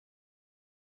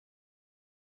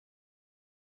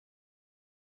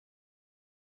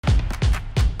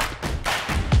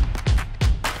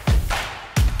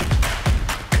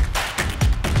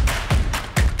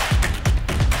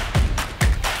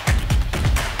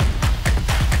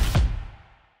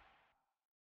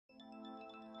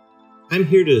I'm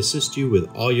here to assist you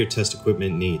with all your test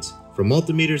equipment needs, from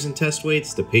multimeters and test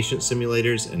weights to patient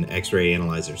simulators and x-ray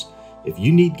analyzers. If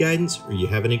you need guidance or you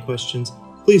have any questions,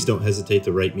 please don't hesitate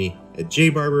to write me at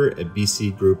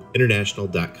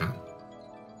jbarber@bcgroupinternational.com.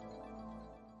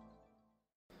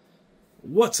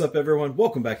 What's up, everyone?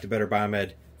 Welcome back to Better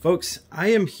Biomed. Folks,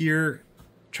 I am here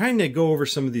trying to go over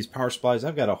some of these power supplies.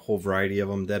 I've got a whole variety of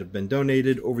them that have been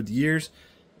donated over the years,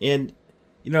 and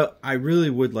I really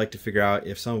would like to figure out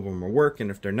if some of them are working.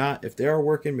 If they're not, if they are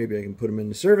working, maybe I can put them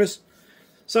into service.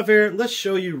 So here, let's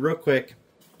show you real quick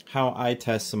how I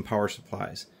test some power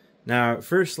supplies. Now,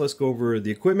 first, let's go over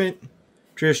the equipment.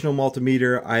 Traditional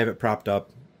multimeter, I have it propped up.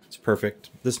 It's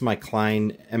perfect. This is my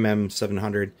Klein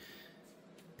MM700.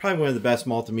 Probably one of the best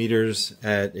multimeters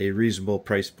at a reasonable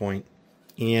price point.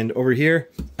 And over here,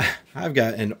 I've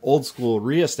got an old school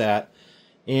rheostat.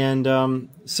 And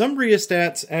some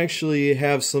rheostats actually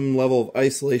have some level of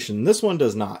isolation. This one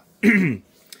does not.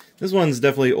 This one's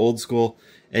definitely old school.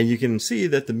 And you can see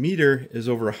that the meter is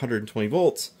over 120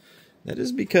 volts. That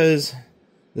is because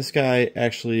this guy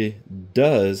actually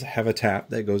does have a tap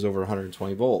that goes over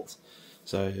 120 volts.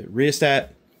 So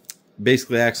rheostat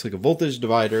basically acts like a voltage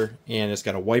divider, and it's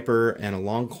got a wiper and a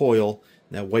long coil.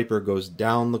 And that wiper goes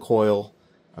down the coil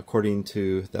according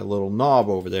to that little knob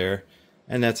over there.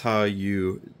 And that's how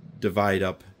you divide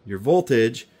up your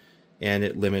voltage, and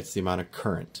it limits the amount of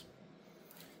current.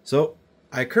 So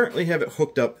I currently have it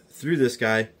hooked up through this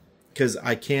guy because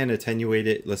I can attenuate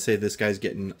it. Let's say this guy's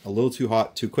getting a little too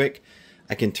hot too quick.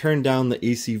 I can turn down the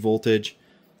AC voltage,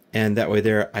 and that way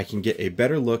there I can get a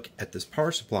better look at this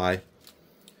power supply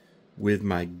with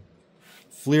my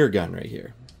FLIR gun right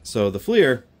here. So the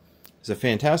FLIR is a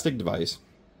fantastic device.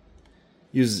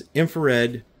 Uses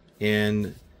infrared,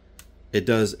 and it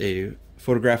does a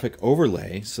photographic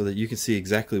overlay so that you can see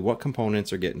exactly what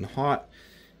components are getting hot,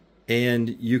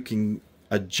 and you can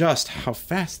adjust how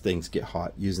fast things get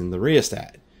hot using the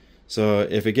rheostat. So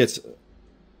if it gets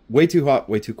way too hot,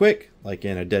 way too quick, like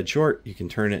in a dead short, you can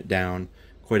turn it down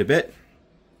quite a bit.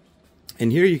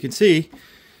 And here you can see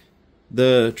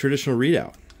the traditional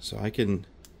readout. So I can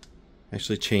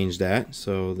actually change that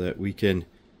so that we can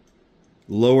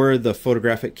lower the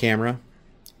photographic camera,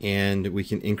 and we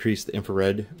can increase the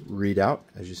infrared readout,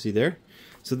 as you see there.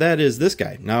 So that is this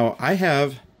guy. Now I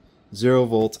have 0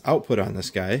 volts output on this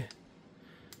guy.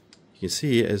 You can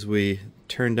see as we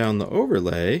turn down the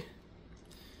overlay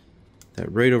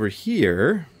that right over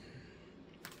here,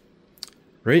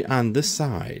 right on this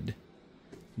side,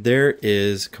 there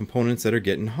is components that are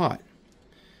getting hot.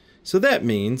 So that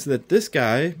means that this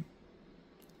guy,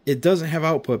 it doesn't have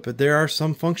output, but there are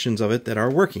some functions of it that are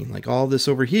working. Like all this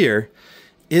over here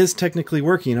is technically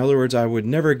working. In other words, I would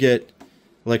never get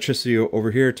electricity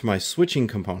over here to my switching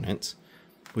components,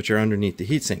 which are underneath the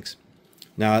heat sinks.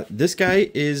 Now, this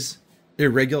guy is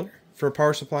irregular for a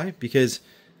power supply because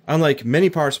unlike many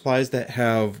power supplies that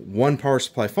have one power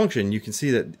supply function, you can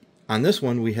see that on this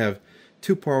one we have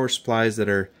 2 power supplies that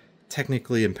are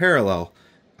technically in parallel,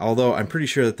 although I'm pretty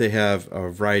sure that they have a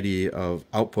variety of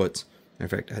outputs. In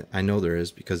fact, I know there is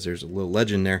because there's a little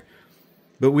legend there.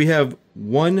 But we have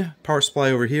one power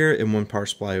supply over here and one power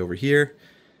supply over here.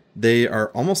 They are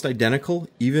almost identical,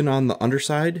 even on the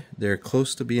underside. They're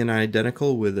close to being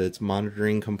identical with its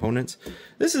monitoring components.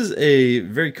 This is a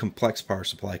very complex power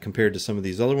supply compared to some of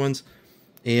these other ones.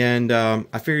 And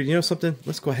I figured, you know something?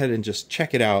 Let's go ahead and just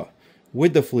check it out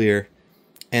with the FLIR.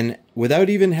 And without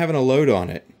even having a load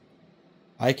on it,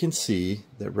 I can see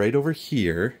that right over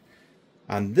here,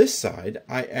 on this side,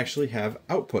 I actually have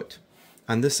output.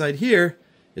 On this side here,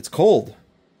 it's cold.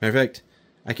 Matter of fact,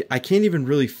 I can't even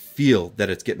really feel that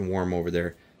it's getting warm over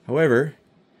there. However,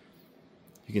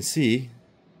 you can see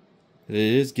that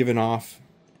it is giving off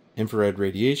infrared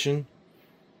radiation,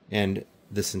 and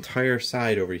this entire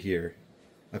side over here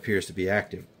appears to be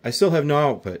active. I still have no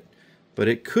output, but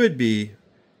it could be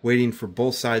waiting for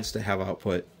both sides to have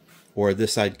output, or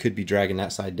this side could be dragging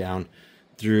that side down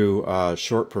through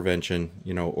short prevention,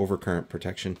 overcurrent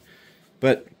protection.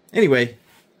 But anyway,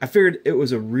 I figured it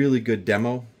was a really good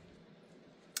demo,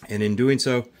 and in doing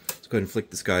so, let's go ahead and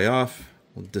flick this guy off.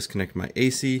 We'll disconnect my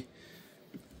AC,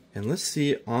 and let's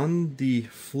see on the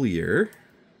FLIR.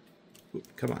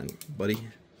 Come on, buddy.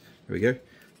 There we go.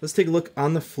 Let's take a look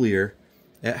on the FLIR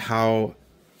at how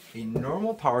a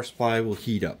normal power supply will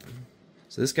heat up.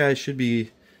 So this guy should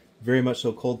be very much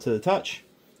so cold to the touch,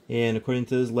 and according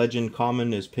to this legend,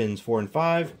 common is pins 4 and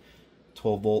 5.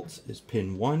 12 volts is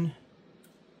pin 1.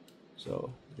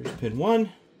 So there's pin 1,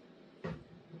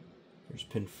 there's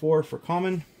pin 4 for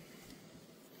common,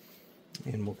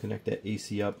 and we'll connect that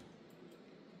AC up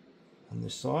on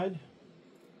this side.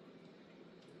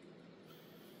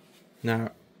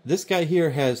 Now, this guy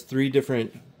here has 3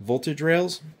 different voltage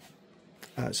rails.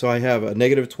 So I have a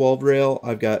negative 12 rail,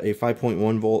 I've got a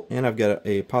 5.1 volt, and I've got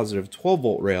a positive 12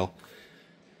 volt rail.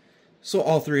 So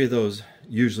all 3 of those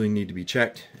usually need to be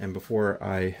checked, and before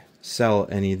I sell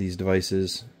any of these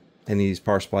devices, any of these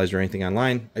power supplies or anything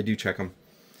online, I do check them.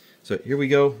 So here we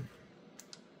go.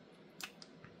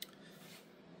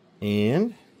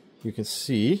 And you can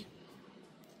see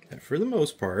that for the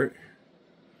most part,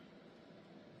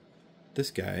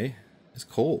 this guy is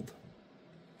cold.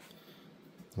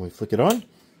 When we flick it on,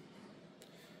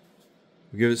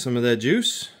 we give it some of that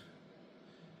juice.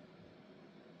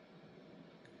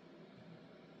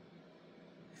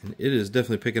 And it is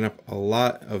definitely picking up a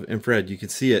lot of infrared. You can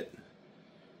see it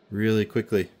really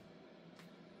quickly.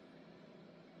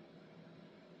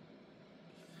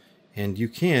 And you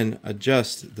can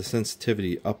adjust the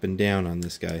sensitivity up and down on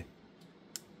this guy.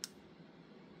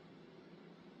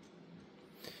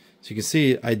 So you can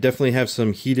see I definitely have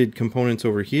some heated components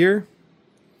over here.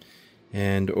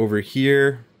 And over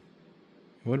here,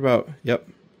 what about, yep,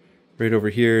 right over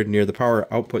here near the power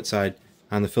output side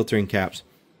on the filtering caps.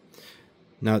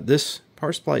 Now this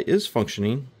power supply is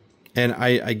functioning, and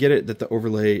I get it that the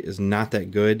overlay is not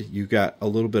that good. You got a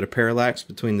little bit of parallax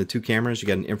between the 2 cameras. You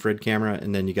got an infrared camera,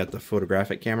 and then you got the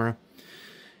photographic camera.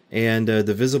 And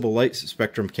the visible light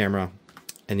spectrum camera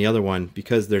and the other one,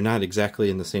 because they're not exactly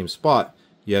in the same spot,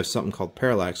 you have something called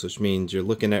parallax, which means you're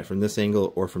looking at it from this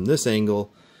angle or from this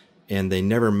angle, and they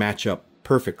never match up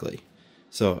perfectly.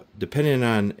 So depending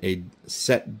on a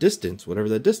set distance, whatever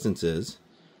that distance is,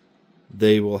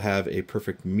 they will have a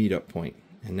perfect meetup point.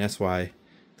 And that's why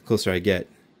the closer I get,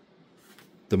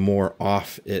 the more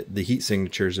off the heat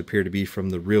signatures appear to be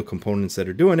from the real components that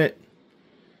are doing it.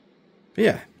 But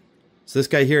yeah, so this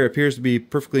guy here appears to be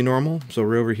perfectly normal. So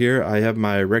right over here, I have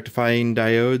my rectifying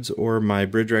diodes or my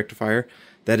bridge rectifier.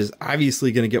 That is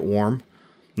obviously going to get warm.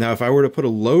 Now, if I were to put a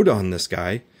load on this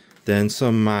guy, then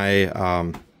some of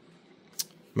my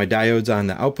my diodes on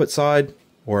the output side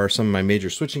or some of my major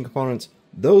switching components,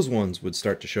 those ones would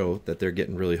start to show that they're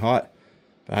getting really hot.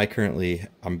 But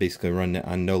I'm basically running it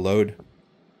on no load.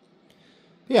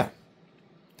 Yeah,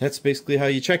 that's basically how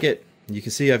you check it. You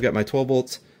can see I've got my 12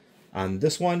 volts on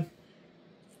this one.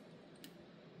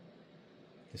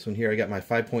 This one here I got my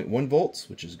 5.1 volts,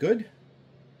 which is good.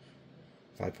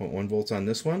 5.1 volts on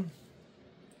this one.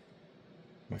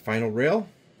 My final rail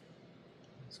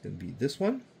is going to be this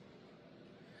one.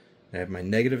 I have my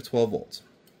negative 12 volts.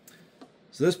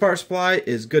 So this power supply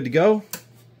is good to go.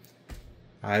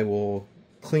 I will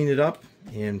clean it up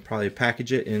and probably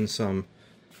package it in some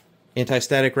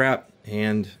anti-static wrap,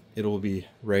 and it will be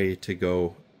ready to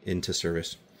go into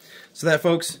service. So that,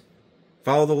 folks,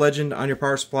 follow the legend on your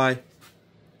power supply.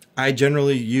 I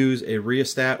generally use a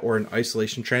rheostat or an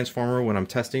isolation transformer when I'm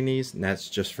testing these, and that's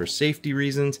just for safety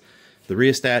reasons. The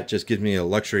rheostat just gives me a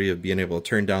luxury of being able to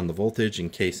turn down the voltage in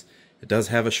case it does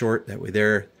have a short. That way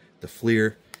there, the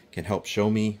FLIR can help show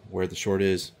me where the short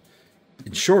is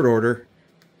in short order.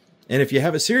 And if you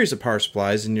have a series of power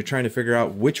supplies and you're trying to figure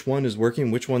out which one is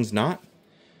working, which one's not,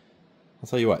 I'll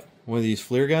tell you what, one of these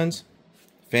FLIR guns,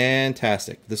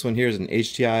 fantastic. This one here is an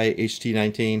HTI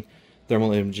HT19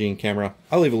 thermal imaging camera.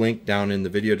 I'll leave a link down in the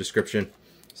video description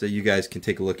so you guys can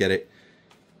take a look at it.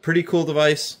 Pretty cool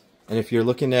device. And if you're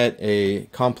looking at a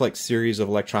complex series of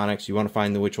electronics, you want to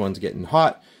find which one's getting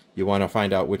hot, you want to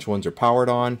find out which ones are powered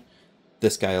on,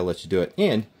 this guy will let you do it.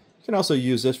 And you can also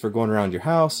use this for going around your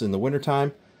house in the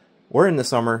wintertime or in the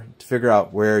summer to figure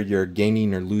out where you're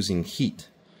gaining or losing heat.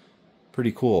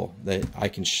 Pretty cool that I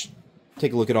can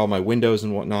take a look at all my windows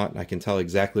and whatnot, and I can tell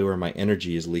exactly where my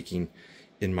energy is leaking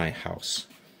in my house.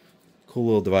 Cool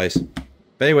little device.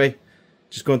 But anyway,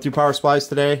 just going through power supplies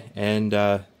today, and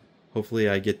hopefully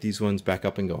I get these ones back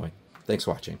up and going. Thanks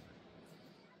for watching.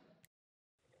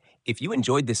 If you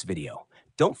enjoyed this video,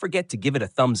 don't forget to give it a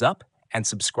thumbs up and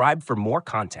subscribe for more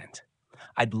content.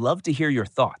 I'd love to hear your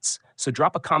thoughts, so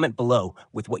drop a comment below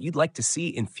with what you'd like to see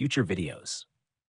in future videos.